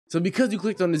So because you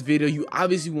clicked on this video, you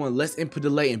obviously want less input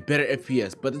delay and better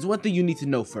FPS, but there's one thing you need to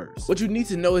know first. What you need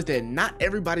to know is that not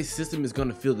everybody's system is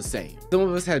gonna feel the same. Some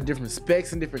of us have different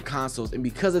specs and different consoles, and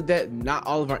because of that, not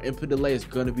all of our input delay is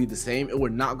gonna be the same, and we're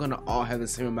not gonna all have the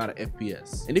same amount of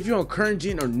FPS. And if you're on current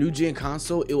gen or new gen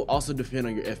console, it will also depend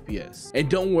on your FPS. And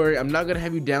don't worry, I'm not gonna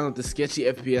have you download the sketchy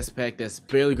FPS pack that's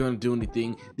barely gonna do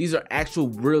anything. These are actual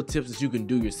real tips that you can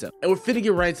do yourself. And we're finna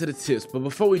get right into the tips, but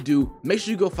before we do, make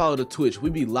sure you go follow the Twitch. We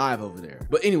be live over there.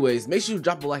 But anyways, make sure you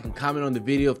drop a like and comment on the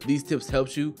video if these tips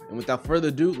helped you. And without further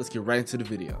ado, let's get right into the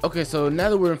video. Okay, so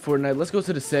now that we're in Fortnite, let's go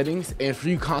to the settings. And for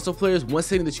you console players, one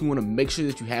setting that you want to make sure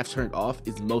that you have turned off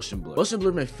is motion blur. Motion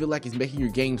blur may feel like it's making your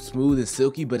game smooth and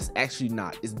silky, but it's actually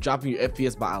not. It's dropping your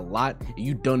FPS by a lot and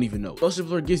you don't even know. Motion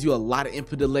blur gives you a lot of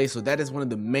input delay, so that is one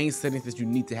of the main settings that you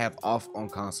need to have off on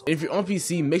console. And if you're on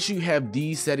PC, make sure you have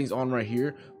these settings on right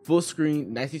here. Full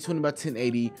screen, 1920 by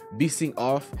 1080, VSync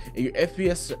off, and your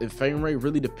FPS and frame rate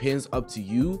really depends up to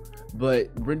you,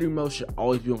 but rendering mode should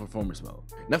always be on performance mode.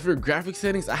 Now for your graphics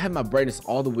settings, I have my brightness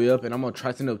all the way up and I'm gonna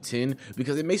try to know 10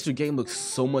 because it makes your game look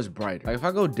so much brighter. Like if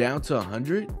I go down to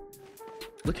 100,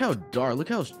 look how dark, look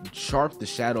how sharp the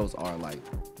shadows are. Like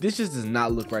this just does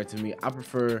not look right to me. I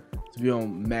prefer to be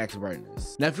on max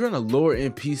brightness. Now if you're on a lower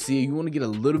end PC and you want to get a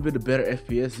little bit of better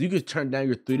FPS, you can turn down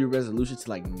your 3D resolution to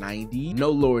like 90, no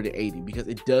lower than 80, because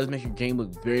it does make your game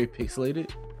look very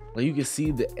pixelated. Like you can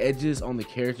see the edges on the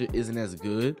character isn't as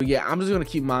good. But yeah, I'm just gonna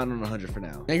keep mine on 100 for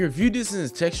now. Now your view distance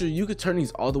and texture, you could turn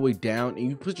these all the way down and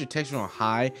you put your texture on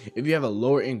high if you have a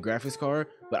lower end graphics card,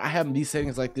 but I have these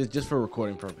settings like this just for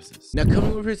recording purposes. Now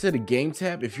coming over here to the game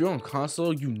tab, if you're on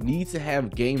console, you need to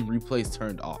have game replays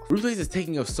turned off. Replays is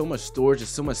taking up so much storage and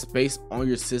so much space on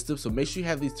your system, so make sure you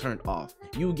have these turned off.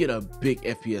 You will get a big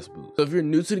FPS boost. So if you're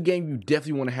new to the game, you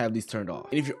definitely want to have these turned off.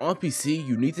 And if you're on PC,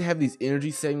 you need to have these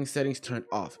energy settings turned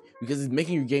off because it's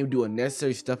making your game do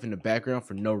unnecessary stuff in the background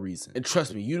for no reason. And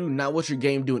trust me, you do not want your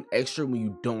game doing extra when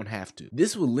you don't have to.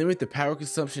 This will limit the power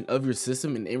consumption of your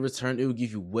system, and in return, it will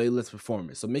give you way less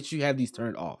performance. So make sure you have these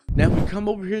turned off. Now, if we come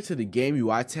over here to the game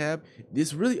UI tab,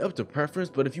 it's really up to preference,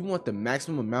 but if you want the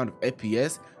maximum amount of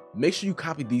FPS, make sure you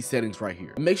copy these settings right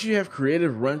here. Make sure you have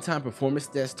creative runtime performance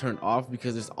stats turned off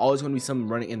because there's always going to be something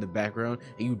running in the background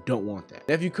and you don't want that.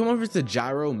 Now if you come over to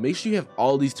gyro, make sure you have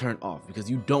all these turned off because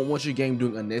you don't want your game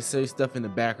doing unnecessary stuff in the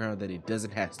background that it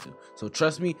doesn't have to. So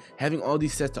trust me, having all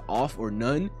these set to off or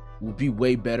none will be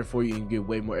way better for you and get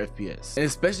way more FPS. And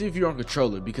especially if you're on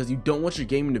controller, because you don't want your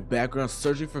game in the background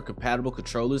searching for compatible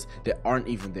controllers that aren't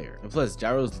even there. And plus,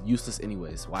 gyro is useless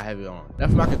anyways, why have it on? Now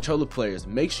for my controller players,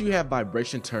 make sure you have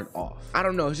vibration turned off. I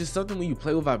don't know, it's just something when you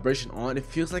play with vibration on, it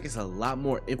feels like it's a lot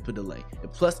more input delay.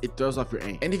 And plus, it throws off your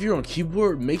aim. And if you're on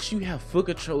keyboard, make sure you have foot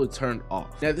controller turned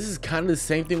off. Now this is kind of the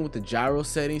same thing with the gyro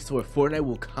settings, so where Fortnite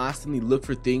will constantly look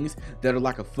for things that are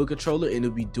like a foot controller and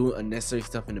it'll be doing unnecessary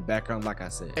stuff in the background like I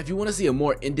said. If you want to see a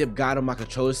more in-depth guide on my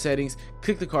controller settings,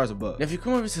 click the cards above. Now if you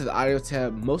come over to the audio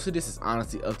tab, most of this is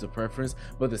honestly up to preference,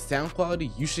 but the sound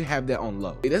quality, you should have that on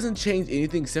low. It doesn't change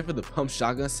anything except for the pump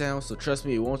shotgun sound, so trust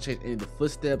me, it won't change any of the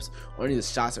footsteps or any of the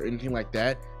shots or anything like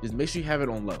that. Just make sure you have it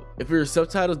on low. If you're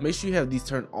subtitles, make sure you have these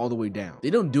turned all the way down. They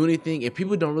don't do anything and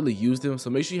people don't really use them, so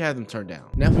make sure you have them turned down.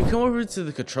 Now if we come over to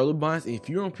the controller binds, and if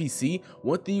you're on PC,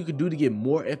 one thing you can do to get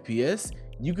more FPS,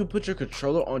 you can put your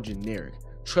controller on generic.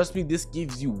 Trust me, this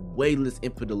gives you way less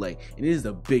input delay and it is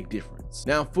a big difference.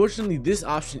 Now unfortunately, this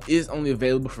option is only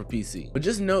available for PC, but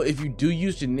just know if you do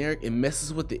use generic, it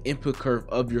messes with the input curve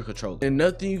of your controller. And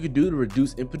another thing you can do to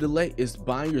reduce input delay is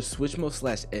buying your switch mode /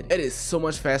 edit. It is so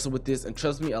much faster with this, and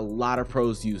trust me, a lot of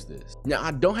pros use this. Now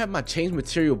I don't have my change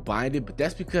material binded, but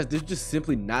that's because there's just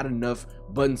simply not enough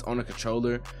buttons on a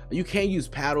controller. You can use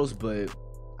paddles, but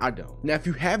I don't. Now if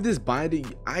you have this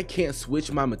binded, I can't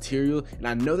switch my material, and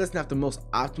I know that's not the most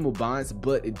optimal binds,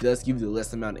 but it does give you the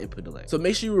less amount of input delay. So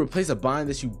make sure you replace a bind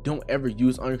that you don't ever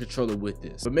use on your controller with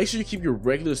this, but make sure you keep your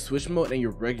regular switch mode and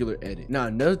your regular edit. Now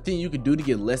another thing you can do to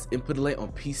get less input delay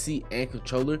on PC and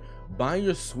controller, bind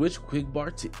your switch quick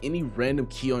bar to any random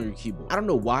key on your keyboard. I don't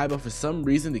know why, but for some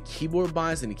reason the keyboard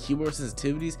binds and the keyboard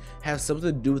sensitivities have something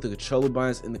to do with the controller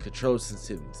binds and the controller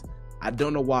sensitivities. I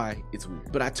don't know why, it's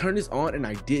weird, but I turned this on and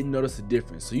I didn't notice a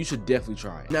difference, so you should definitely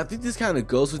try it. Now I think this kind of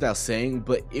goes without saying,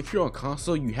 but if you're on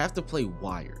console, you have to play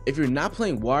wired. If you're not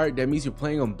playing wired, that means you're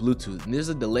playing on Bluetooth, and there's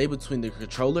a delay between the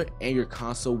controller and your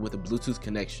console with a Bluetooth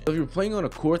connection. So if you're playing on a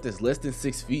cord that's less than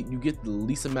 6 feet, you get the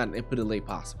least amount of input delay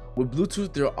possible. With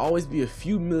Bluetooth, there will always be a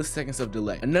few milliseconds of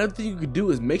delay. Another thing you could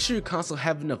do is make sure your console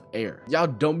have enough air. Y'all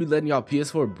don't be letting y'all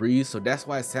PS4 breathe, so that's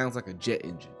why it sounds like a jet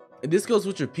engine. And this goes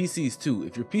with your PCs too.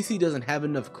 If your PC doesn't have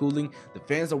enough cooling, the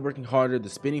fans are working harder, they're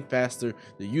spinning faster,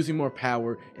 they're using more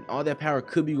power, and all that power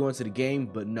could be going to the game,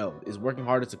 but no, it's working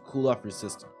harder to cool off your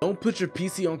system. Don't put your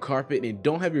PC on carpet and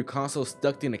don't have your console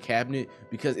stuck in a cabinet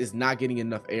because it's not getting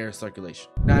enough air circulation.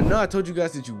 Now I know I told you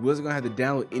guys that you wasn't gonna have to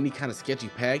download any kind of sketchy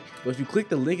pack, but if you click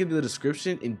the link in the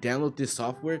description and download this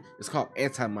software, it's called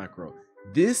Anti-Micro.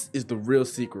 This is the real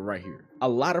secret right here. A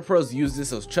lot of pros use this,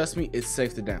 so trust me, it's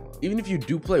safe to download. Even if you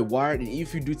do play wired, and even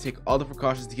if you do take all the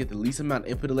precautions to get the least amount of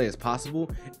input delay as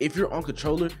possible, if you're on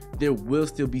controller, there will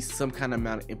still be some kind of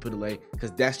amount of input delay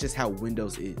because that's just how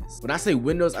Windows is. When I say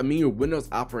Windows, I mean your Windows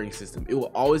operating system. It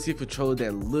will always give controller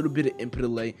that little bit of input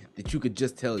delay that you could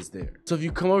just tell is there. So if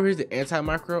you come over here to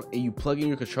Anti-Micro and you plug in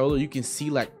your controller, you can see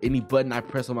like any button I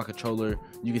press on my controller,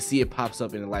 you can see it pops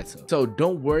up and it lights up. So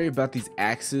don't worry about these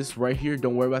axes right here.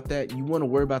 Don't worry about that. You want to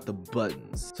worry about the buttons.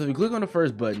 So if you click on the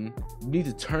first button, you need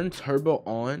to turn turbo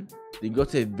on, then go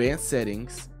to advanced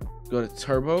settings, go to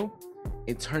turbo,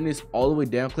 and turn this all the way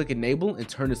down. Click enable and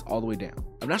turn this all the way down.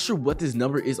 I'm not sure what this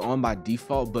number is on by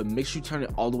default, but make sure you turn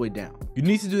it all the way down. You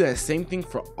need to do that same thing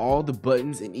for all the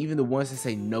buttons and even the ones that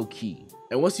say no key.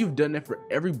 And once you've done that for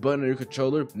every button on your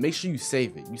controller, make sure you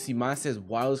save it. You see mine says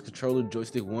wireless controller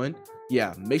joystick 1.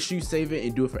 Yeah, make sure you save it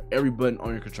and do it for every button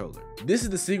on your controller. This is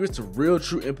the secret to real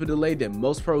true input delay that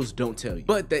most pros don't tell you.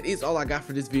 But that is all I got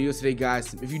for this video today,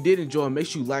 guys. If you did enjoy, make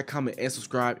sure you like, comment, and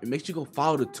subscribe. And make sure you go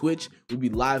follow the Twitch. We'll be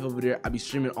live over there. I'll be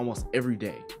streaming almost every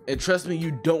day. And trust me,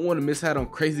 you don't want to miss out on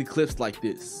crazy clips like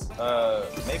this.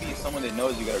 Maybe someone that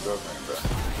knows you got a girlfriend, bro.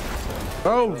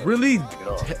 Bro, really?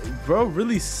 Bro,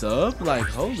 really sub? Like,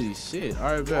 holy shit.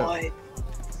 All right, bro.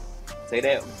 Say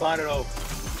that. Bonnet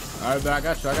off. All right, bro. I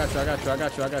got you.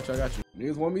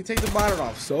 Niggas want me to take the bonnet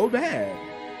off so bad.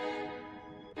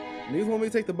 Niggas want me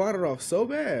to take the bonnet off so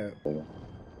bad.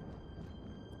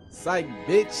 Psych,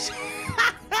 bitch.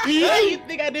 You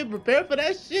think I didn't prepare for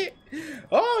that shit?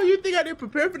 Oh, you think I didn't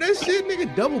prepare for that shit,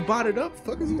 nigga? Double botted up?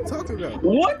 Fuck is you talking about?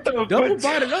 What the fuck? Double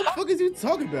botted up? Fuck is you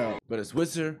talking about? But it's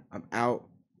Winter. I'm out.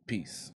 Peace.